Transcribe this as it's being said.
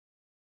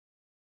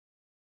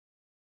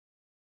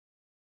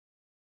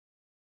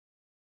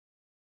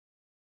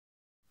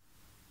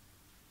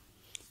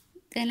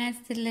ጤና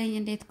ይስጥልኝ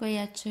እንዴት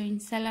ቆያችሁኝ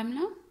ሰላም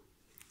ነው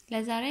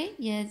ለዛሬ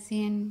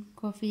የዚህን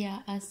ኮፍያ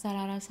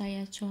አሰራር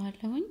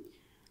አሳያችኋለሁኝ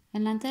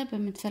እናንተ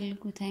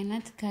በምትፈልጉት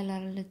አይነት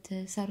ከለር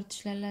ልትሰሩ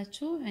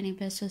ትችላላችሁ እኔ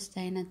በሶስት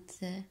አይነት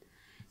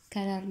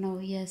ከለር ነው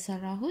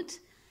የሰራሁት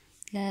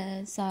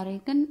ለዛሬ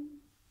ግን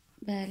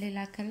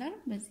በሌላ ከለር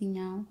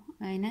በዚህኛው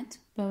አይነት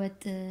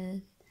በወጥ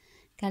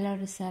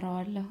ከለር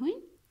ሰራዋለሁኝ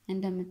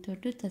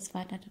እንደምትወዱት ተስፋ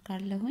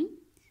አደርጋለሁኝ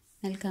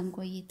መልካም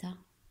ቆይታ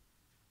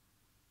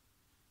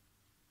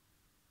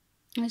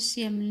እሺ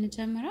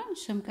የምንጀምረው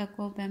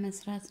ሸምቀቆ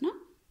በመስራት ነው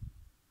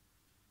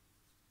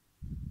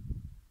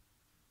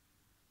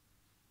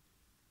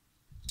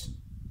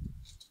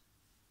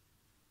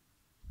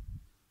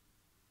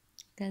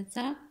ከዛ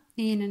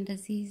ይሄን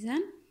እንደዚህ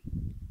ይዘን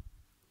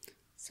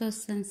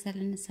ሶስት ሰንሰል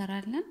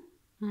እንሰራለን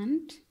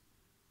 1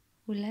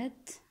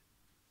 2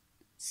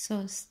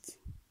 3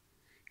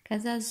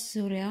 ከዛ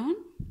ዙሪያውን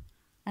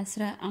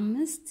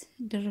 15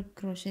 ድርብ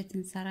ክሮሼት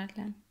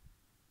እንሰራለን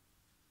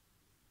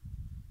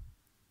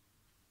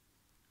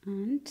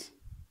 1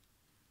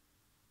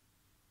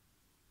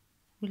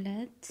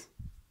 2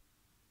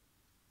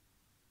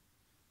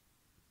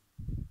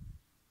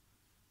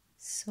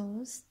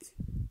 3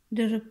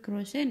 ድርብ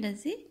ክሮሼ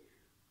እንደዚህ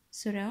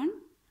ዙሪያውን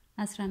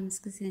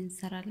 15 ጊዜ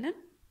እንሰራለን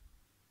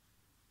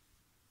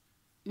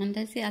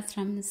እንደዚህ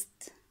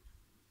 15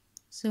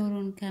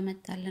 ዙሩን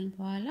ከመጣለን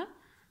በኋላ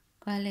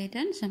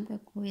ጓላይደን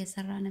ሸምቀቆ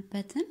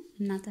የሰራንበትን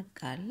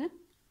እናጠብቃለን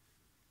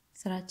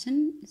ስራችን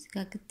እዚህ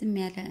ጋር ግጥም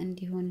ያለ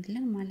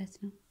እንዲሆንልን ማለት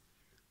ነው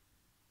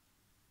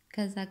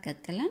ከዛ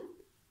ቀጥለን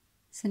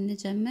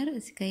ስንጀምር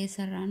እዚህ ጋር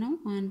የሰራነው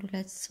 1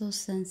 2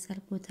 3 ሰንሰል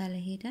ቦታ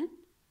ላይ ሄደን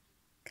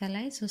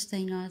ከላይ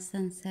ሶስተኛው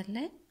ሰንሰል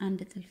ላይ አንድ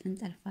ጥልፍ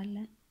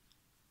እንጠልፋለን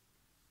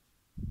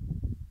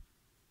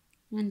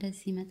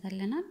እንደዚህ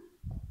ይመጣልናል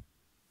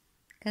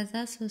ከዛ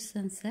 3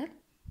 ሰንሰል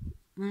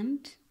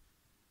 1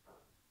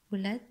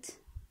 2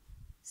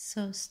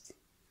 3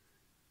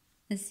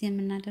 እዚህ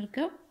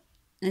የምናደርገው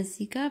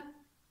እዚህ ጋር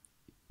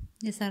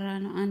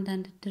የሰራነው አንድ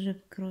ድርብ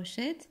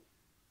ክሮሼት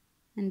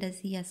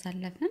እንደዚህ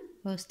ያሳለፈን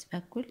በውስጥ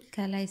በኩል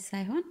ከላይ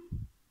ሳይሆን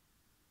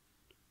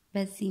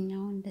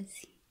በዚህኛው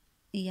እንደዚህ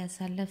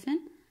ያሳለፈን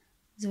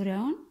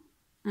ዙሪያውን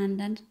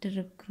አንድ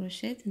ድርብ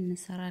ክሮሼት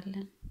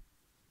እንሰራለን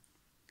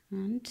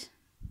 1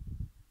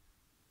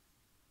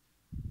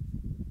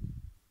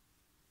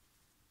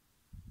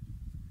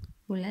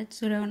 2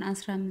 ዙሪያውን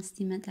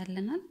 15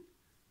 ይመጣልናል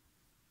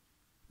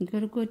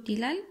ጉርጉድ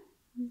ይላል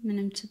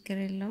ምንም ችግር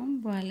የለውም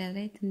በኋላ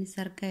ላይ ትንሽ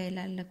ዘርጋ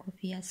ይላል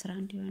ለኮፍያ ስራ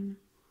እንዲሆን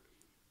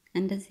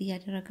እንደዚህ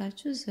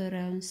ያደረጋችሁ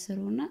ዙሪያውን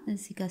ስሩና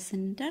እዚህ ጋር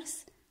ስንደርስ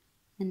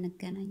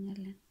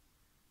እንገናኛለን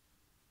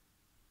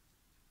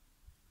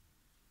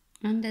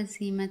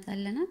እንደዚህ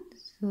ይመጣልናል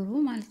ዙሩ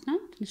ማለት ነው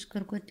ትንሽ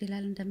ጉርጉድ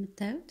ይላል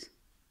እንደምታዩት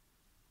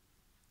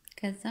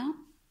ከዛ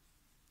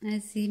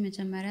እዚህ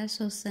መጀመሪያ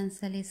 3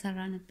 ሰንሰል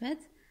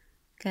የሰራንበት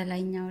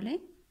ከላይኛው ላይ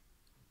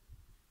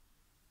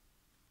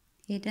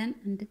ሄደን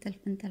አንድ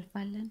ጥልፍ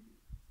እንጠልፋለን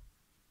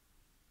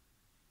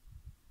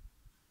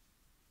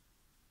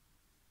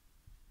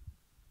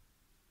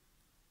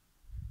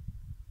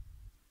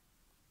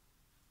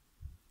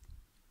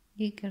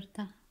ይቅርታ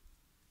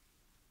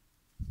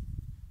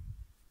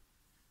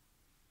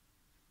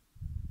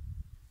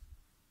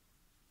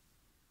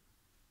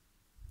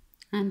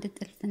አንድ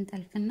ጥልፍ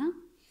እንጠልፍና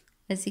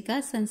እዚህ ጋር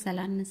ሰንሰል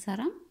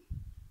አንሰራም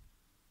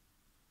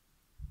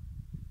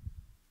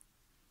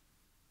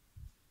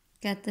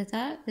ቀጥታ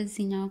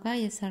እዚህኛው ጋር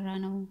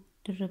የሰራነው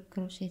ድርብ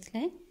ክሮሼት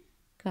ላይ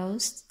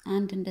ከውስጥ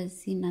አንድ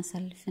እንደዚህ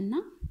እናሳልፍና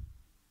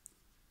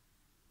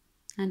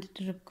አንድ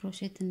ድርብ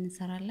ክሮሼት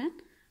እንሰራለን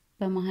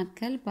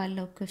በመሐከል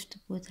ባለው ክፍት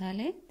ቦታ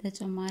ላይ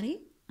ተጨማሪ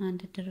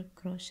አንድ ድርብ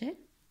ክሮሼት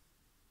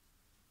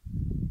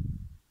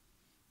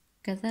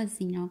ከዛ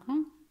እዚህኛው ጋር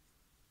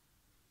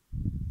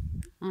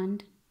አንድ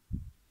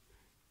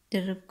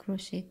ድርብ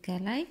ክሮሼት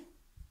ከላይ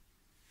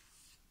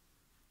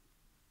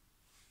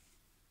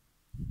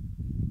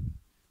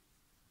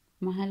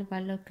መሃል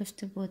ባለው ክፍት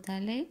ቦታ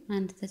ላይ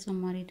አንድ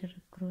ተጨማሪ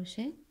ድርብ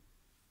ክሮሼት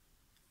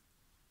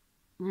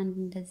አንድ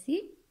እንደዚህ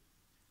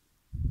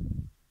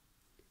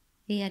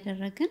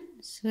ያደረግን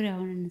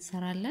ዙሪያውን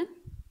እንሰራለን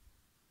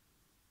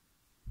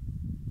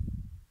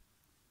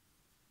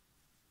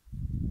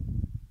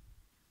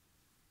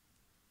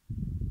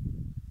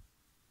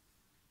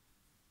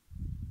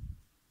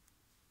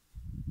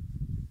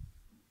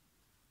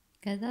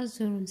ከዛ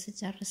ዙሩን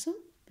ሲጨርሱ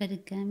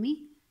በድጋሚ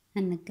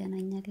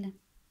እንገናኛለን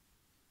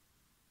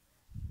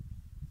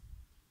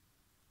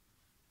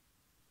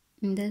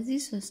እንደዚህ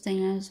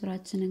ሶስተኛው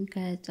ዙራችንን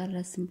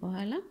ከጨረስን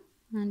በኋላ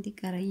አንድ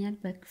ይቀረኛል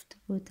በክፍት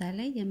ቦታ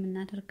ላይ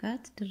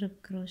የምናደርጋት ድርብ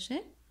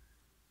ክሮሼት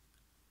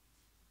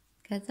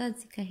ከዛ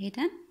እዚህ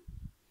ከሄደን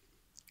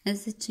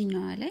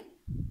እዚህኛው ላይ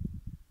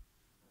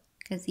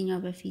ከዚህኛው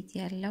በፊት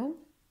ያለው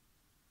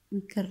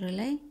ክር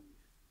ላይ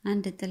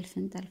አንድ ጥልፍ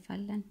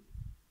እንጠልፋለን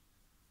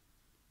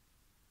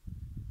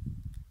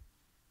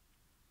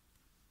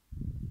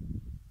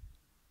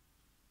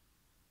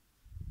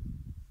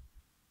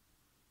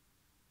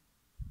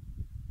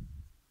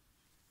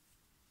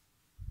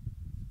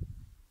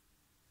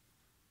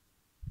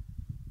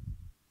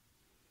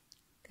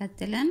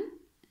ቀጥለን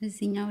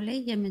እዚህኛው ላይ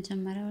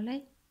የመጀመሪያው ላይ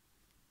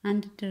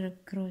አንድ ድርብ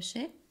ክሮሼ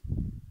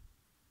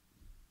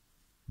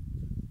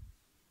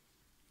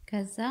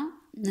ከዛ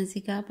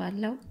እዚህ ጋር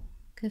ባለው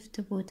ክፍት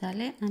ቦታ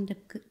ላይ አንድ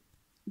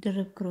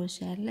ድርብ ክሮሼ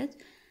አለች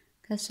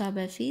ከሷ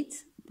በፊት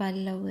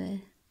ባለው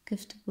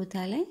ክፍት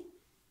ቦታ ላይ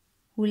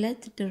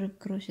ሁለት ድርብ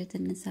ክሮሼት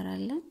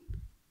እንሰራለን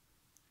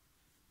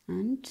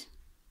አንድ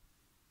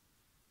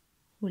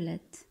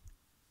ሁለት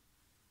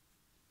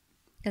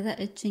ከዛ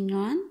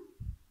እቺኛዋን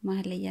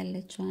መሃል ላይ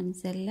ያለችዋን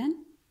ዘለን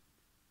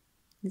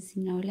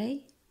እዚህኛው ላይ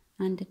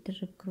አንድ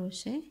ድርብ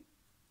ክሮሼ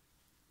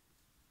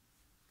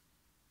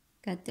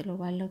ቀጥሎ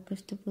ባለው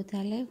ክፍት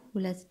ቦታ ላይ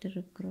ሁለት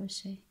ድርብ ክሮሼ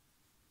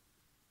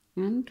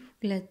አንድ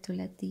ሁለት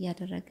ሁለት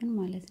እያደረግን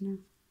ማለት ነው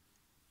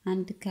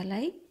አንድ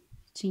ከላይ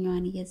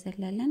እቺኛዋን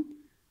እየዘለለን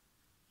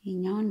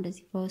ይሄኛውን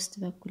እንደዚህ በውስጥ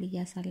በኩል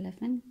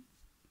እያሳለፈን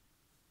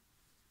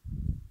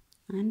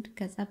አንድ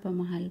ከዛ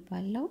በመሃል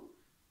ባለው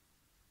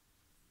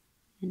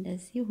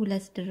እንደዚህ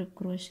ሁለት ድርብ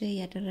ክሮሼ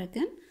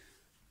እያደረግን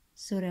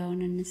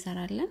ዙሪያውን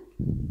እንሰራለን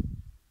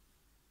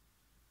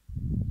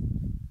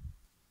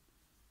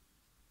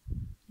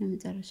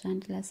የመጨረሻ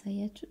አንድ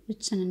ላሳያችሁ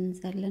እችን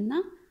እንዘልና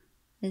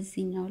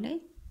እዚህኛው ላይ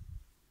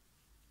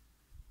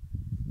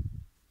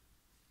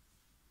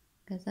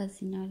ከዛ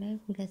እዚህኛው ላይ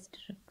ሁለት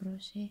ድርብ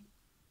ክሮሼ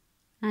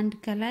አንድ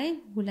ከላይ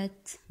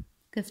ሁለት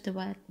ክፍት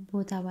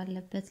ቦታ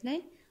ባለበት ላይ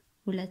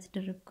ሁለት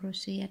ድርብ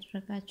ክሮሼ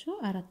ያደረጋችሁ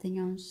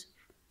አራተኛውን ዙር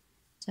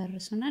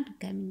ጨርሱና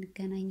ድጋሚ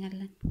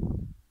እንገናኛለን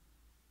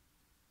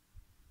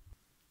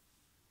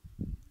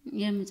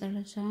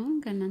የመጨረሻውን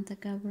ከናንተ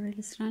ጋር አብሬ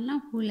ልስራና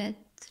ሁለት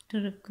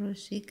ድርብ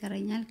ክሮሼ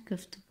ይቀረኛል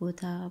ክፍት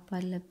ቦታ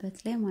ባለበት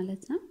ላይ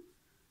ማለት ነው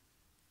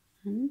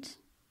አንድ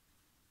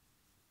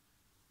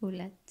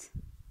ሁለት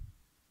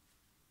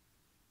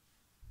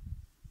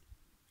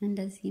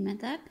እንደዚህ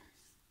ይመጣል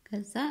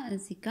ከዛ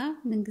እዚህ ጋር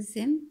ምን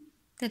ጊዜም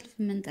ጥልፍ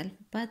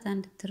መንጠልፍባት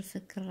አንድ ትርፍ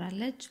ክር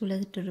አለች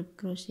ሁለት ድርብ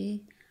ክሮሼ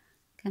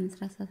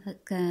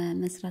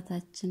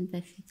ከመስራታችን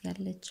በፊት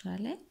ያለችው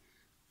ላይ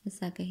እዛ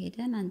ጋር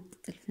ሄደን አንድ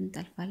ጥልፍ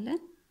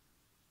እንጠልፋለን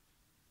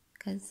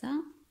ከዛ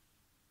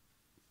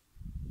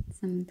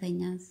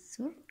ስምንተኛ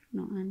ዙር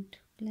ነው 1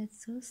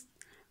 2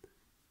 3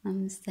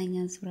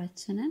 አምስተኛ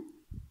ዙራችንን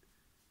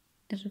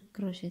ድርብ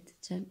ክሮሼት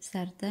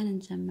ሰርተን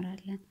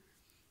እንጀምራለን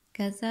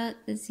ከዛ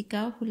እዚህ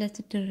ጋር ሁለት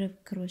ድርብ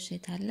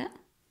ክሮሼት አለ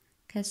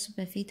ከሱ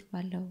በፊት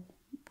ባለው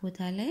ቦታ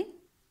ላይ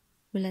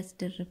ሁለት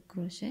ድርብ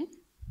ክሮሼ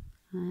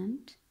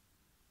አንድ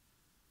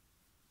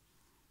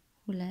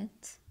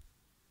ሁለት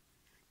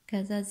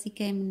ከዛ እዚህ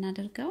ጋር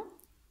የምናደርገው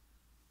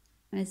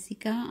እዚህ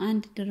ጋር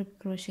አንድ ድርብ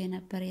ክሮሼ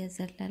ነበር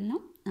ያዘለልነው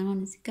አሁን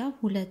እዚህ ጋር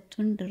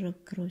ሁለቱን ድርብ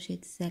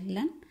ክሮሼት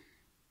ዘለን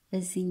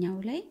እዚህኛው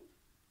ላይ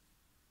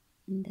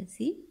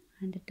እንደዚህ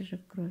አንድ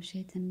ድርብ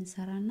ክሮሼት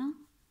እንሰራና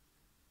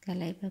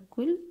ከላይ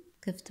በኩል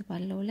ክፍት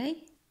ባለው ላይ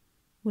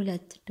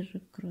ሁለት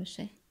ድርብ ክሮሼ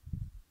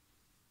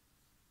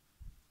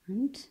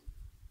አንድ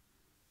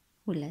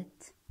ሁለት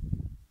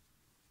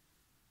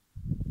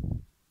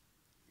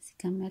እዚህ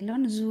ጋር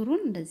ያለውን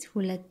ዙሩን እንደዚህ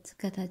ሁለት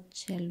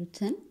ከታች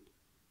ያሉትን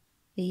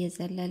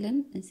እየዘለልን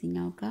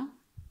እዚህኛው ጋር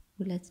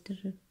ሁለት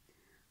ድርብ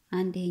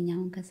አንድ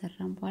ይሄኛውን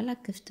ከሰራን በኋላ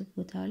ክፍት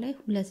ቦታው ላይ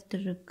ሁለት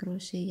ድርብ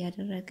ክሮሼ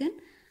እያደረግን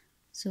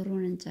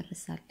ዙሩን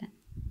እንጨርሳለን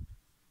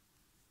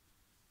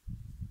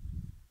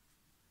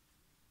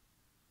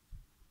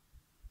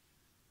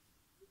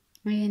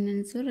ይሄንን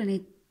ዙር እኔ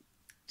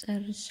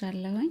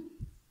ጨርሻለሁኝ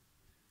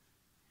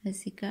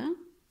እዚህ ጋር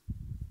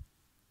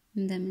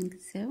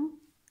እንደምንጊዜው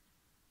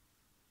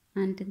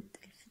አንድ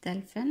ጥልፍ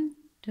ጠልፈን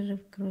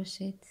ድርብ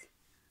ክሮሼት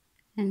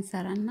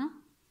እንሰራና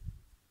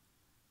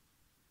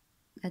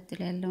ቀጥሎ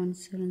ያለውን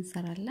ዙር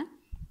እንሰራለን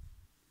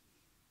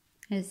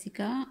እዚህ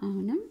ጋር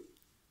አሁንም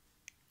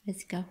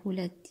እዚህ ጋር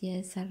ሁለት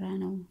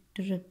የሰራነው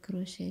ድርብ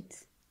ክሮሼት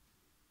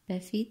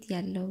በፊት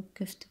ያለው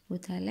ክፍት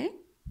ቦታ ላይ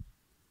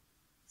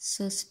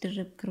ሶስት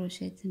ድርብ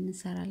ክሮሼት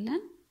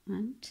እንሰራለን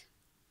አንድ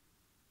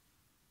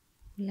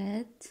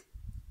ሁለት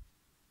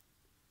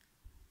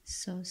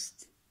ሶስት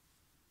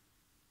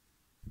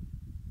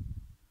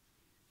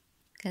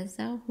ከዛ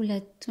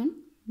ሁለቱን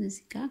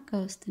እዚህ ጋር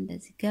ከውስጥ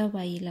እንደዚህ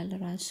ገባ ይላል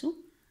ራሱ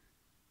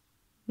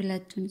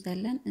ሁለቱን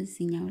ዘለን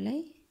እዚህኛው ላይ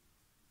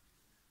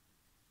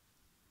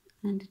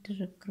አንድ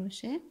ድርብ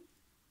ክሮሼ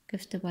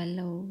ክፍት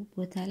ባለው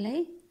ቦታ ላይ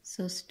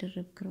ሶስት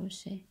ድርብ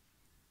ክሮሼ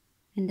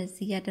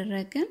እንደዚህ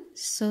ያደረግን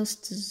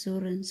ሶስት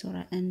ዙር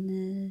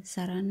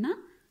እንሰራና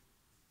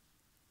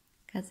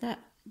ከዛ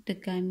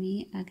ድጋሚ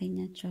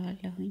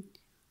አገኛቸዋለሁኝ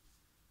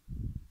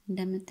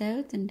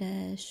እንደምታዩት እንደ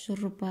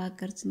ሹሩባ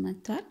ቅርጽ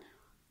መጥቷል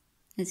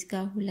እዚህ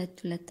ጋር ሁለት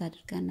ሁለት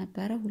አድርገን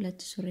ነበር ሁለት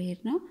ዙር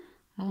ሄድ ነው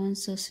አሁን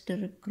ሶስት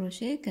ድርብ ክሮሼ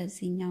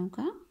ከዚህኛው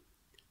ጋር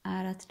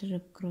አራት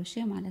ድርብ ክሮሼ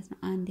ማለት ነው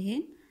አንድ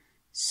ይሄን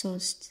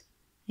ሶስት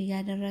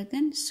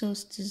ያደረግን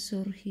ሶስት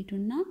ዙር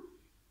ሄዱና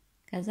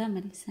ከዛ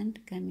መልሰን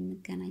ድጋሚ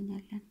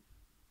እንገናኛለን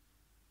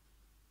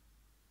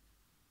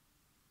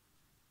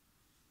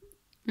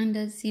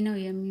እንደዚህ ነው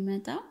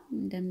የሚመጣው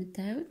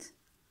እንደምታዩት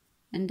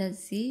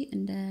እንደዚህ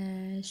እንደ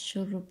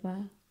ሹሩባ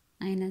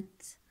አይነት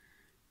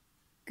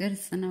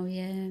ቅርጽ ነው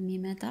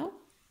የሚመጣው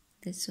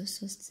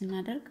ሶስት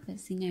ስናደርግ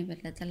በዚህኛው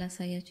የበለጠ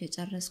ላሳያችሁ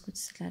የጨረስኩት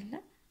ስላለ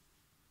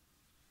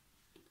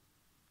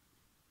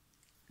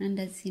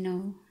እንደዚህ ነው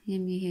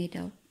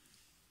የሚሄደው።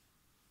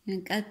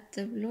 ቀጥ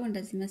ብሎ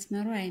እንደዚህ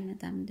መስመሩ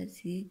አይመጣም።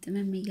 እንደዚህ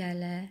ጥምም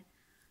እያለ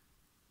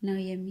ነው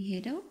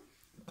የሚሄደው።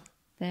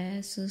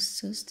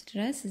 በ3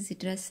 ድረስ እዚህ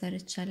ድረስ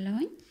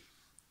ሰርቻለሁኝ።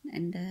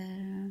 እንደ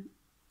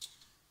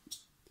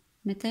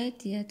መታየት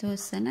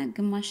የተወሰነ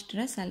ግማሽ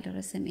ድረስ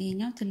አልደረሰም።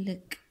 ይሄኛው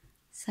ትልቅ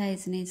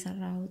ሳይዝ ነው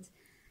የሰራሁት።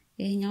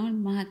 ይሄኛውን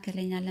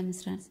መካከለኛ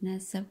ለመስራት ነው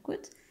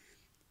ያሰብኩት።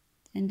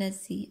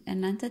 እንደዚህ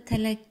እናንተ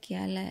ተለቅ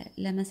ያለ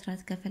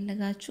ለመስራት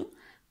ከፈለጋችሁ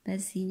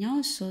በዚህኛው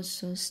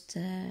 3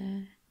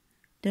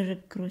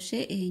 ድርብ ክሮሼ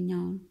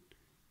ይሄኛውን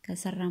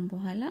ከሰራን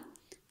በኋላ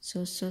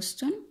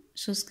 3ቱን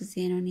 3 ጊዜ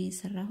ነው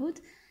የሰራሁት።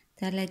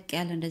 ተለቅ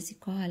ያለ እንደዚህ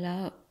ከኋላ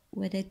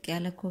ወደቅ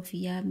ያለ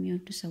ኮፍያ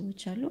የሚወዱ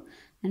ሰዎች አሉ።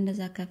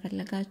 እንደዛ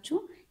ከፈለጋችሁ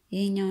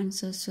ይሄኛውን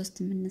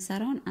 3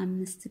 የምንሰራውን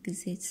 5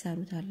 ጊዜ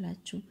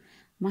ትሰሩታላችሁ።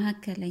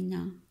 መካከለኛ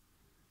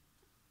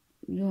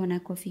የሆነ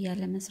ኮፍያ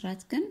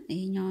ለመስራት ግን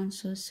ይሄኛውን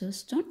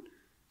 3ቱን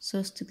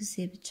 3 ጊዜ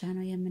ብቻ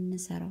ነው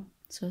የምንሰራው።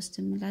 3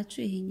 እምላችሁ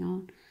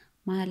ይሄኛውን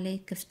መሃል ላይ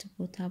ክፍት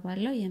ቦታ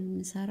ባለው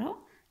የምንሰራው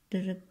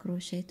ድርብ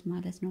ክሮሼት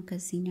ማለት ነው።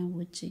 ከዚህኛው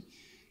ውጪ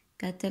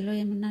ቀጥሎ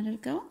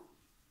የምናደርገው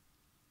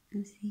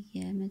እዚህ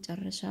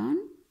የመጨረሻውን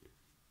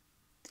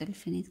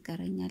ጥልፍኔት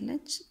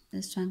ቀረኛለች።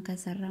 እሷን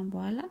ከሰራን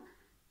በኋላ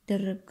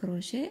ድርብ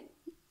ክሮሼ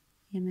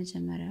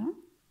የመጀመሪያውን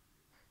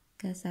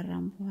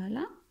ከሰራን በኋላ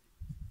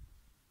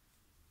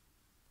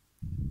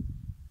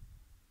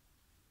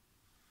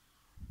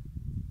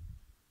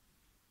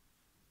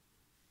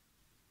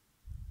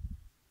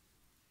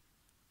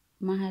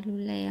መሃሉ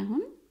ላይ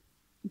አሁን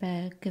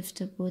በክፍት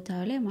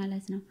ቦታው ላይ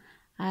ማለት ነው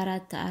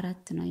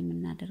 4 ነው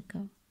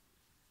የምናደርገው።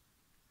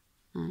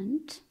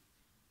 1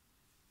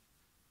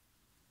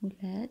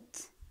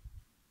 2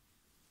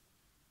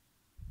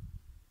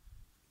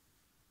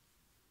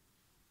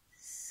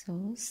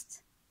 3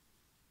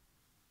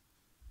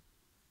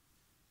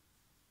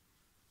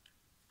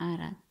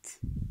 4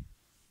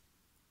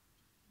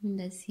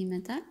 እንደዚህ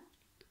ይመጣል።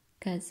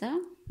 ከዛ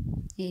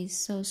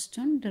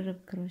የ3ቱን ድርብ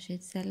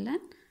ክሮሼት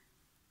ዘለን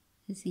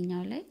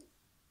እዚህኛው ላይ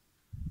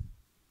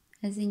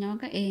እዚህኛው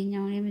ጋር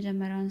ይሄኛውን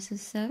የመጀመሪያውን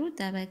ሲሰሩ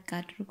ጠበቅ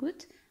አድርጉት።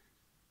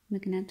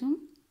 ምክንያቱም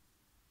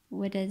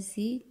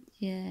ወደዚህ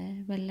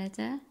የበለጠ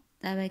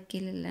ጠበቅ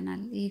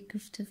ይልልናል። ይሄ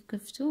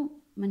ክፍቱ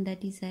እንደ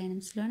ዲዛይንም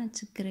ስለሆነ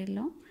ችግር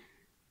የለውም።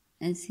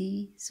 እዚህ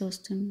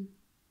 3ቱን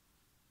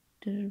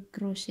ድርብ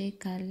ክሮሼ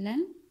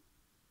ካለን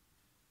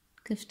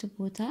ክፍት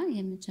ቦታ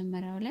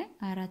የመጀመሪያው ላይ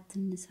 4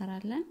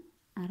 እንሰራለን።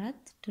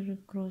 4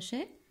 ድርብ ክሮሼ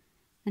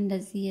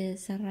እንደዚህ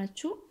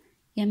የሰራችሁ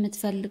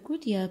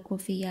የምትፈልጉት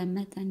የኮፍያ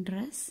መጠን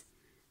ድረስ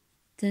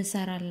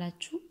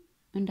ትሰራላችሁ።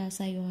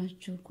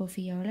 እንዳሳየኋችሁ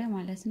ኮፍያው ላይ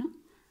ማለት ነው።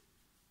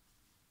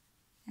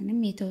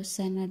 እኔም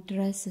የተወሰነ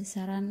ድረስ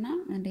ሰራና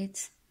እንዴት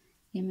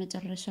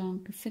የመጨረሻውን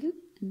ክፍል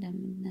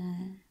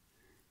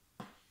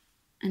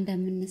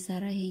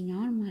እንደምንሰራ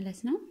ይሄኛውን ማለት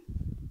ነው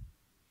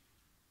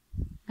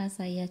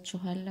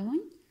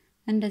አሳያችኋለሁኝ።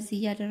 እንደዚህ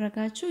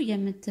ያደረጋችሁ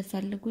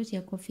የምትፈልጉት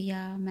የኮፍያ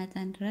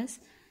መጠን ድረስ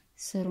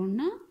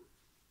ስሩና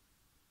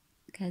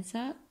ከዛ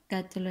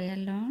ቀጥሎ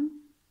ያለውን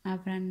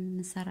አብረን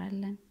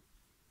እንሰራለን።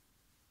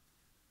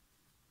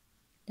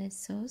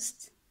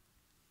 3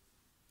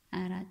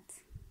 4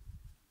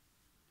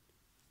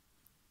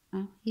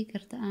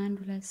 ይቅርታ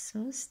 1 2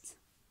 3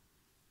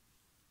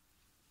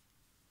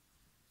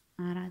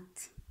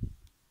 4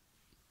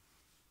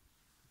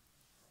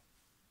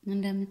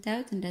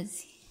 እንደምታዩት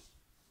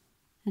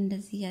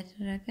እንደዚህ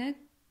ያደረገ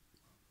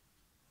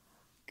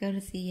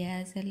ቅርጽ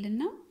እየያዘልን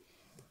ነው።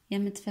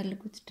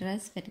 የምትፈልጉት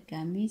ድረስ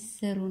በድጋሚ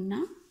ስሩና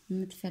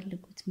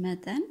የምትፈልጉት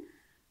መጠን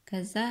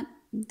ከዛ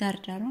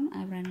ዳርዳሩን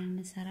አብረን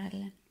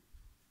እንሰራለን።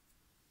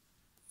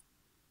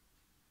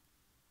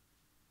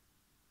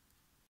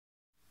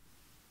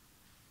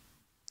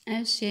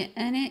 እሺ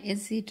እኔ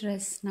እዚህ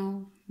ድረስ ነው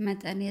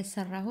መጠን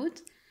የሰራሁት።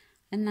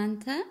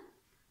 እናንተ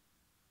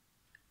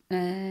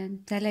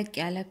ተለቅ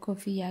ያለ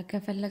ኮፍያ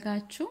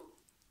ከፈለጋችሁ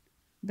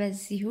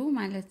በዚሁ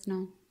ማለት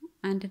ነው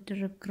 1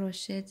 ድርብ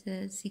ክሮሼት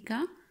እዚህ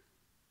ጋር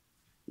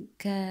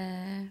ከታች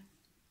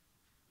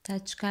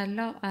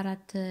ካለው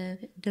 4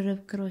 ድርብ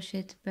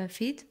ክሮሼት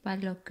በፊት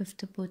ባለው ክፍት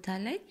ቦታ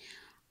ላይ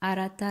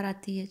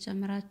 4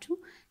 እየጨመራችሁ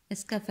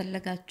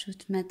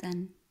እስከፈለጋችሁት መጠን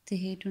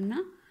ትሄዱና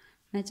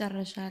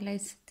መጨረሻ ላይ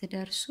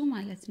ስትደርሱ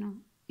ማለት ነው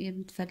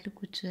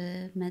የምትፈልጉት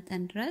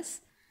መጠን ድረስ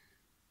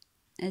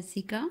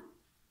እዚህ ጋር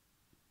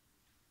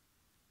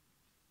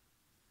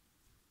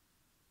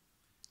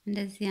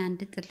እንደዚህ አንድ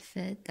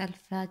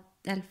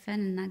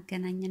ጠልፈን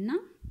እናገናኝና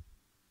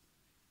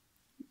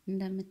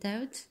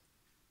እንደምታዩት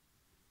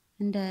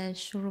እንደ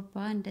ሹሩባ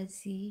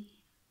እንደዚህ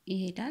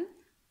ይሄዳል።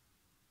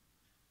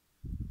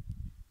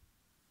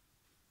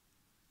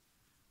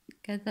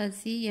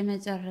 ከዛዚህ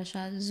የመጨረሻ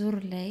ዙር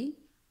ላይ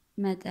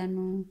መጠኑ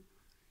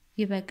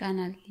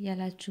ይበቃናል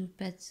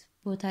ያላችሁበት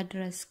ቦታ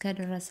ድረስ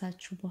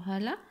ከደረሳችሁ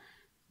በኋላ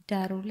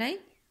ዳሩ ላይ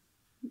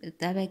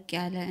ጠበቅ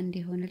ያለ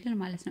እንዲሆንልን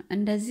ማለት ነው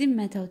እንደዚህ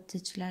መተው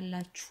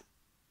ትችላላችሁ።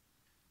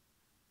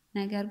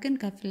 ነገር ግን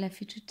ከፊት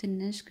ለፊቱ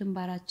ትንሽ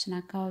ግንባራችን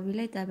አካባቢ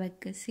ላይ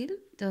ጠበቅ ሲል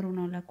ጥሩ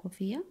ነው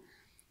ለኮፍያ።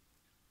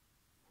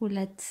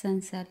 ሁለት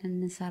ሰንሰል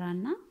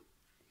እንሰራና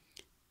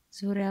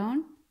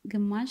ዙሪያውን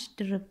ግማሽ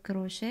ድርብ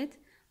ክሮሼት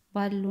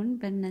ባሉን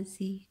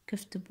በእነዚህ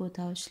ክፍት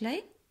ቦታዎች ላይ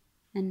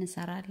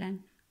እንሰራለን።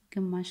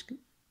 ግማሽ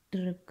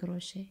ድርብ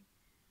ክሮሼት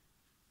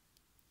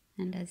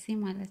እንደዚህ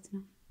ማለት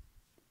ነው።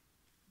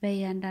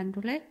 በእያንዳንዱ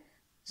ላይ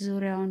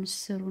ዙሪያውን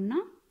ስሩና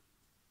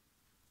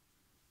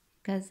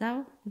ከዛው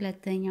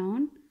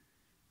ሁለተኛውን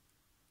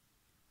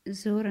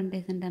ዙር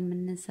እንዴት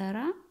እንደምንሰራ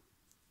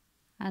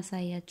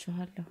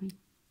አሳያችኋለሁ።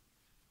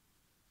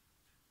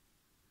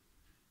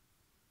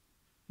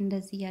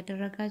 እንደዚህ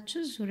ያደረጋችሁ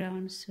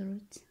ዙሪያውን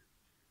ስሩት።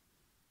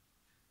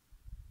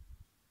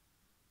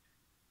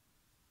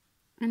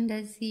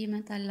 እንደዚህ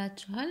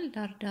ይመጣላችኋል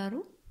ዳርዳሩ።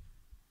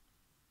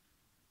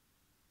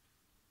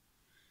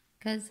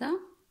 ከዛ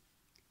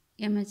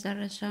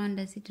የመጨረሻው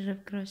እንደዚህ ድርብ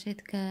ክሮሼት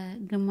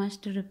ከግማሽ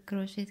ድርብ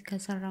ክሮሼት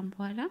ከሰራን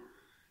በኋላ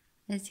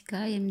እዚህ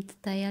ጋር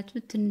የምትታያችሁ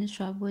ትንሿ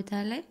ቦታ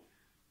ላይ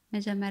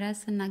መጀመሪያ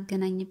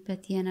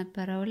ስናገናኝበት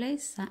የነበረው ላይ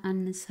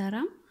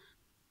አንሰራም።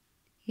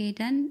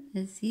 ሄደን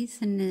እዚህ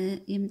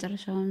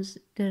የመጨረሻውን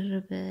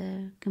ድርብ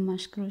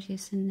ግማሽ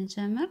ክሮሼት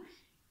ስንጀምር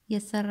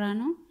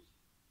የሰራነው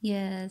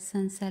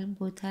የሰንሰል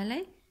ቦታ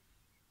ላይ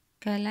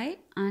ከላይ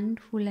አንድ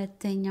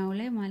ሁለተኛው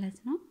ላይ ማለት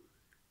ነው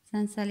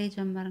ሰንሰል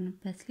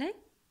የጀመርንበት ላይ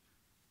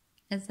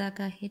እዛ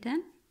ጋር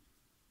ሄደን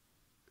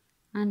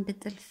አንድ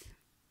ጥልፍ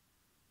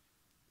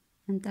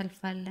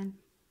እንጠልፋለን።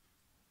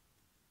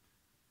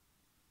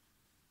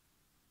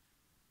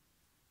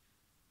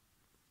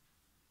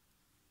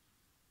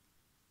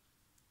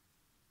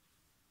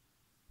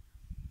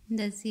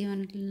 እንደዚህ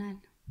ይሆንልናል።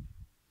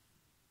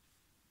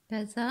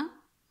 ከዛ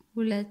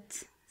ሁለት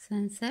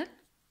ሰንሰል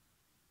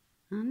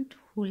አንድ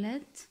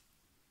ሁለት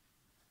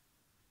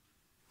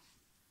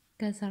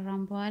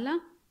ከሰራን በኋላ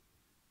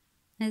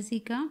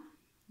እዚህ ጋር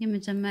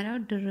የመጀመሪያው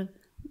ድርብ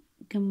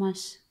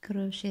ግማሽ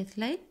ክሮሼት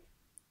ላይ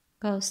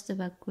ከውስጥ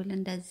በኩል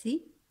እንደዚህ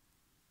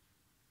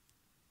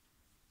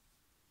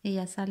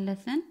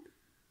እያሳለፈን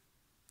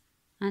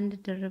አንድ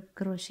ድርብ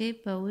ክሮሼት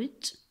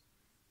በውጭ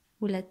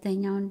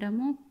ሁለተኛውን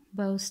ደግሞ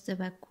በውስጥ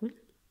በኩል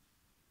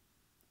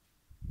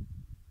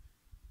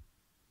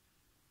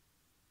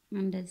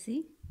እንደዚህ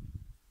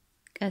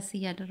ቀስ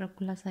እያደረኩ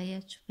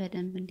ላሳያችሁ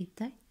በደንብ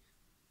እንዲታይ።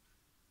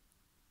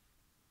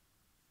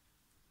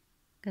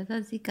 ከዛ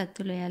እዚህ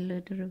ቀጥሎ ያለው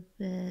ድርብ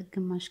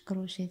ግማሽ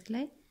ክሮሼት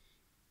ላይ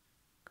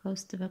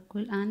ከውስጥ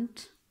በኩል አንድ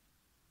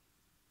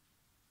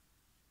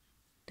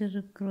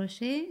ድርብ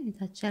ክሮሼት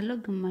እታች ያለው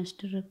ግማሽ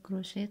ድርብ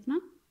ክሮሼት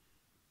ነው።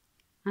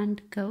 አንድ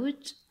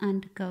ከውጭ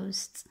አንድ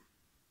ከውስጥ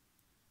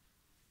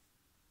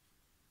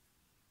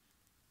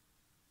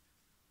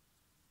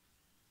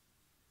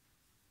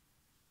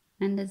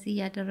እንደዚህ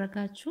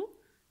ያደረጋችሁ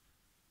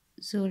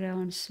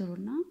ዙሪያውን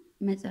ስሩና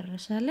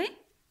መጨረሻ ላይ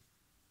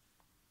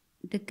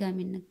ድጋሚ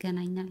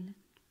እንገናኛለን።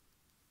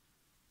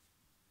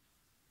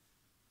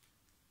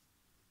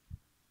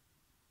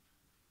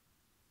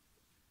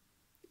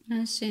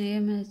 እሺ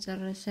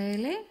የመጨረሻ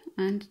ላይ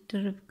አንድ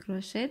ድርብ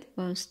ክሮሼት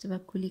በውስጥ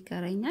በኩል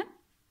ይቀረኛል።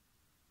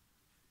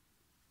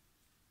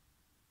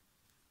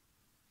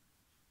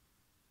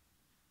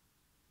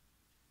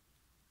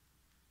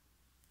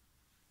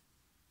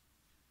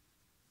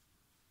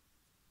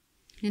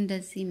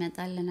 እንደዚህ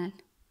ይመጣልናል።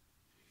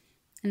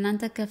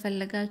 እናንተ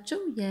ከፈለጋችሁ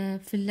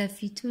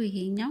የፍለፊቱ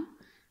ይሄኛው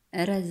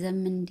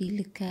ረዘም እንዲል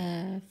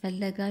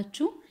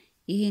ከፈለጋችሁ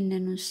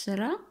ይሄንኑ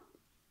ስራ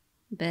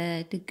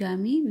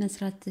በድጋሚ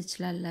መስራት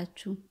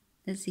ትችላላችሁ።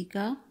 እዚህ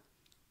ጋር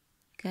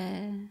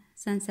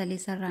ከሰንሰል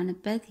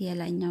የሰራንበት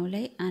የላኛው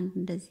ላይ አንድ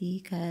እንደዚህ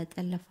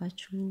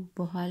ከጠለፋችሁ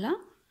በኋላ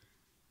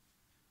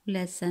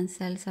ሁለት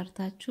ሰንሰል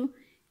ሰርታችሁ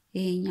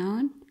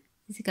ይሄኛውን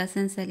እዚህ ጋር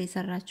ሰንሰል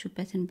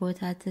የሰራችሁበትን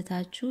ቦታ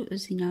ትታችሁ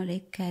እዚህኛው ላይ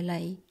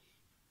ከላይ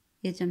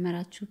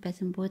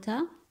የጀመራችሁበትን ቦታ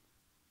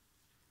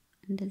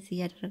እንደዚህ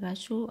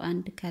ያደረጋችሁ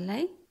አንድ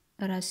ከላይ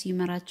ራሱ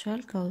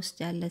ይመራችኋል ከውስጥ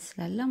ያለ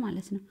ስላለ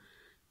ማለት ነው።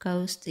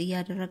 ከውስጥ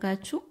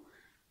ያደረጋችሁ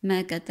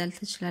መቀጠል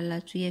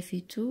ትችላላችሁ።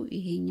 የፊቱ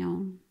ይሄኛው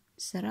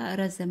ስራ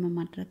ረዘም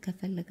ማድረግ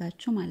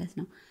ከፈለጋችሁ ማለት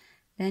ነው።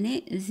 ለኔ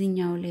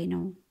እዚህኛው ላይ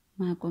ነው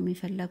ማቆም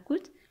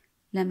የፈለኩት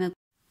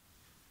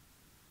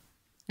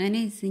እኔ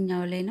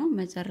እዚህኛው ላይ ነው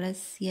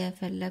መጨረስ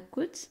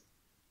የፈለኩት።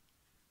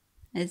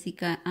 እዚህ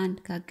ጋር አንድ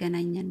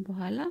ካገናኘን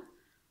በኋላ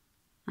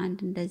አንድ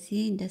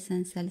እንደዚህ እንደ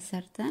ሰንሰል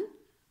ሰርተን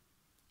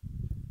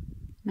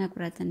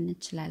መቁረጥ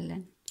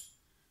እንችላለን።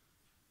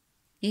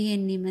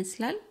 ይሄን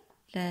ይመስላል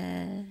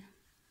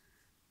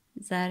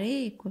ለዛሬ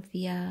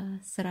ኮፍያ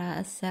ስራ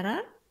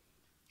አሰራር።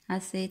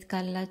 አስተያየት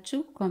ካላችሁ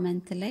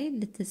ኮሜንት ላይ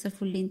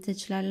ልትጽፉልኝ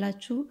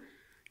ትችላላችሁ።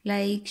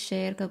 ላይክ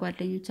ሼር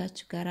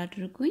ከጓደኞቻችሁ ጋር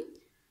አድርጉኝ።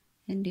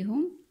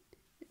 እንዲሁም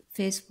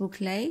ፌስቡክ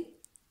ላይ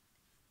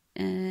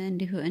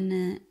እንዲሁም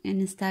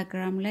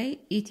ኢንስታግራም ላይ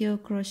ኢትዮ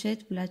ክሮሼት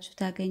ብላችሁ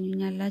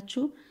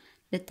ታገኙኛላችሁ።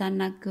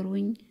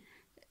 ልታናግሩኝ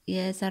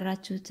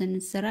የሰራችሁትን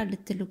ስራ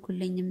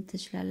ልትልኩልኝም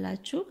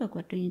ትችላላችሁ።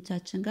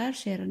 ከጓደኞቻችን ጋር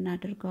ሼር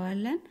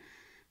እናድርገዋለን።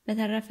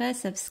 በተረፈ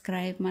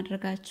ሰብስክራይብ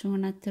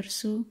ማድረጋችሁን አትርሱ።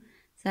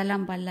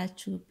 ሰላም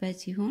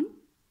ባላችሁበት ይሁን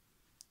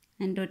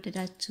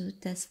እንደወደዳችሁ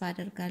ተስፋ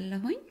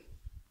አደርጋለሁኝ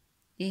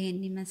ይሄን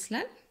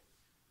ይመስላል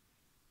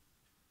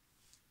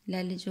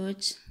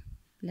ለልጆች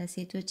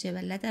ለሴቶች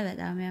የበለጠ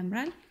በጣም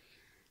ያምራል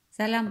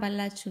ሰላም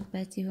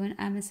ባላችሁበት ይሁን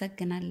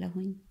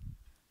አመሰግናለሁኝ